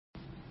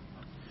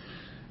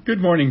Good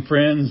morning,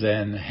 friends,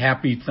 and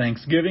happy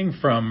Thanksgiving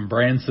from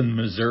Branson,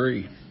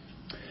 Missouri.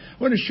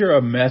 I want to share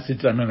a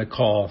message I'm going to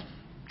call,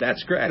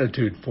 That's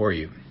Gratitude for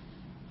You.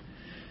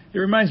 It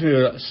reminds me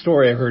of a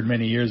story I heard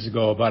many years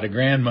ago about a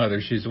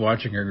grandmother. She's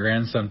watching her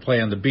grandson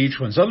play on the beach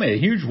when suddenly a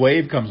huge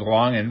wave comes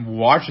along and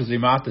washes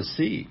him out to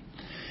sea.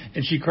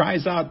 And she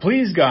cries out,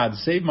 "Please, God,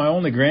 save my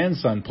only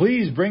grandson.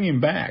 Please bring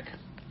him back."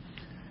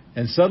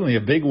 And suddenly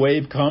a big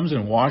wave comes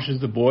and washes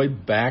the boy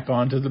back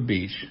onto the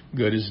beach,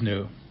 good as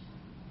new.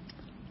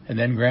 And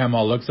then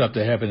Grandma looks up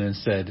to heaven and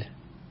said,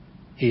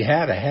 "He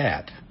had a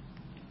hat."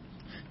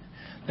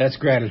 That's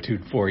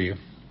gratitude for you.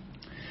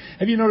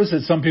 Have you noticed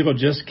that some people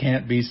just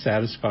can't be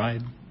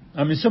satisfied?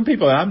 I mean, some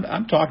people,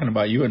 I'm talking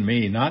about you and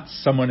me, not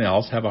someone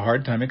else, have a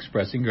hard time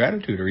expressing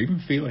gratitude or even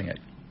feeling it.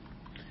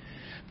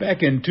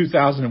 Back in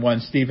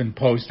 2001, Stephen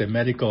Post, a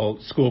medical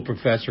school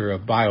professor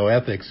of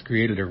bioethics,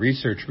 created a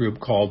research group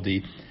called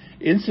the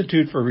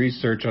Institute for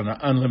Research on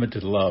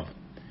Unlimited Love,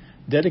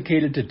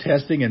 dedicated to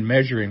testing and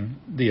measuring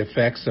the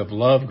effects of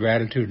love,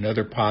 gratitude, and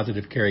other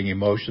positive caring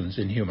emotions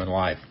in human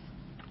life.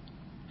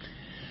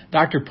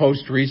 Dr.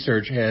 Post's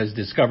research has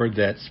discovered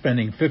that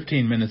spending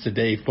 15 minutes a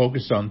day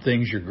focused on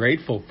things you're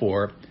grateful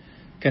for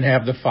can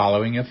have the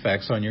following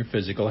effects on your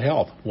physical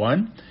health.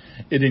 1,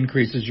 it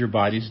increases your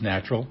body's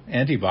natural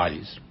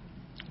antibodies.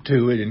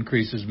 2, it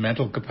increases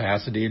mental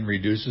capacity and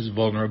reduces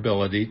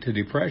vulnerability to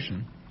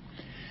depression.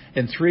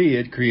 And 3,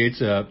 it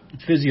creates a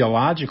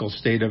physiological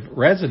state of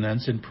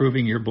resonance,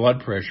 improving your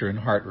blood pressure and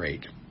heart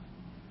rate.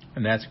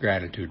 And that's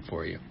gratitude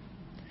for you.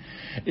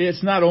 It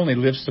not only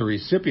lifts the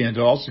recipient, it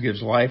also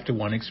gives life to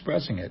one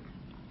expressing it.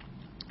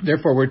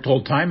 Therefore, we're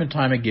told time and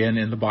time again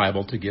in the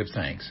Bible to give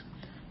thanks.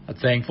 A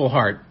thankful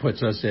heart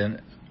puts us in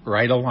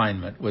right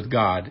alignment with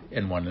God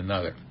and one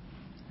another.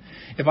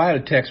 If I had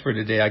a text for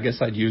today, I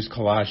guess I'd use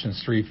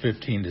Colossians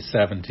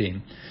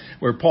 3:15-17,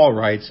 where Paul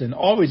writes, "And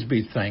always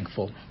be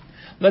thankful.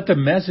 Let the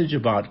message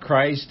about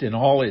Christ in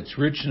all its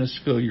richness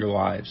fill your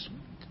lives.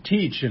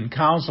 Teach and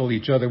counsel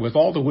each other with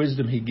all the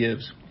wisdom he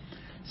gives.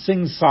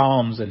 Sing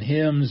psalms and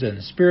hymns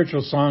and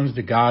spiritual songs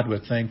to God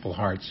with thankful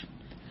hearts.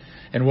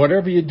 And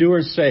whatever you do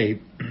or say,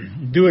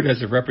 do it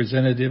as a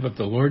representative of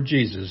the Lord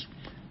Jesus,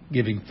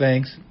 giving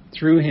thanks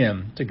through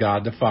him to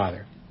God the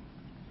Father."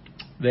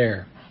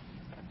 There.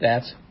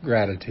 That's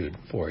gratitude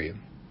for you.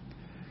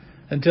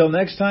 Until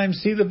next time,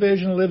 see the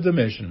vision, live the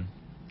mission,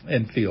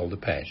 and feel the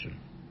passion.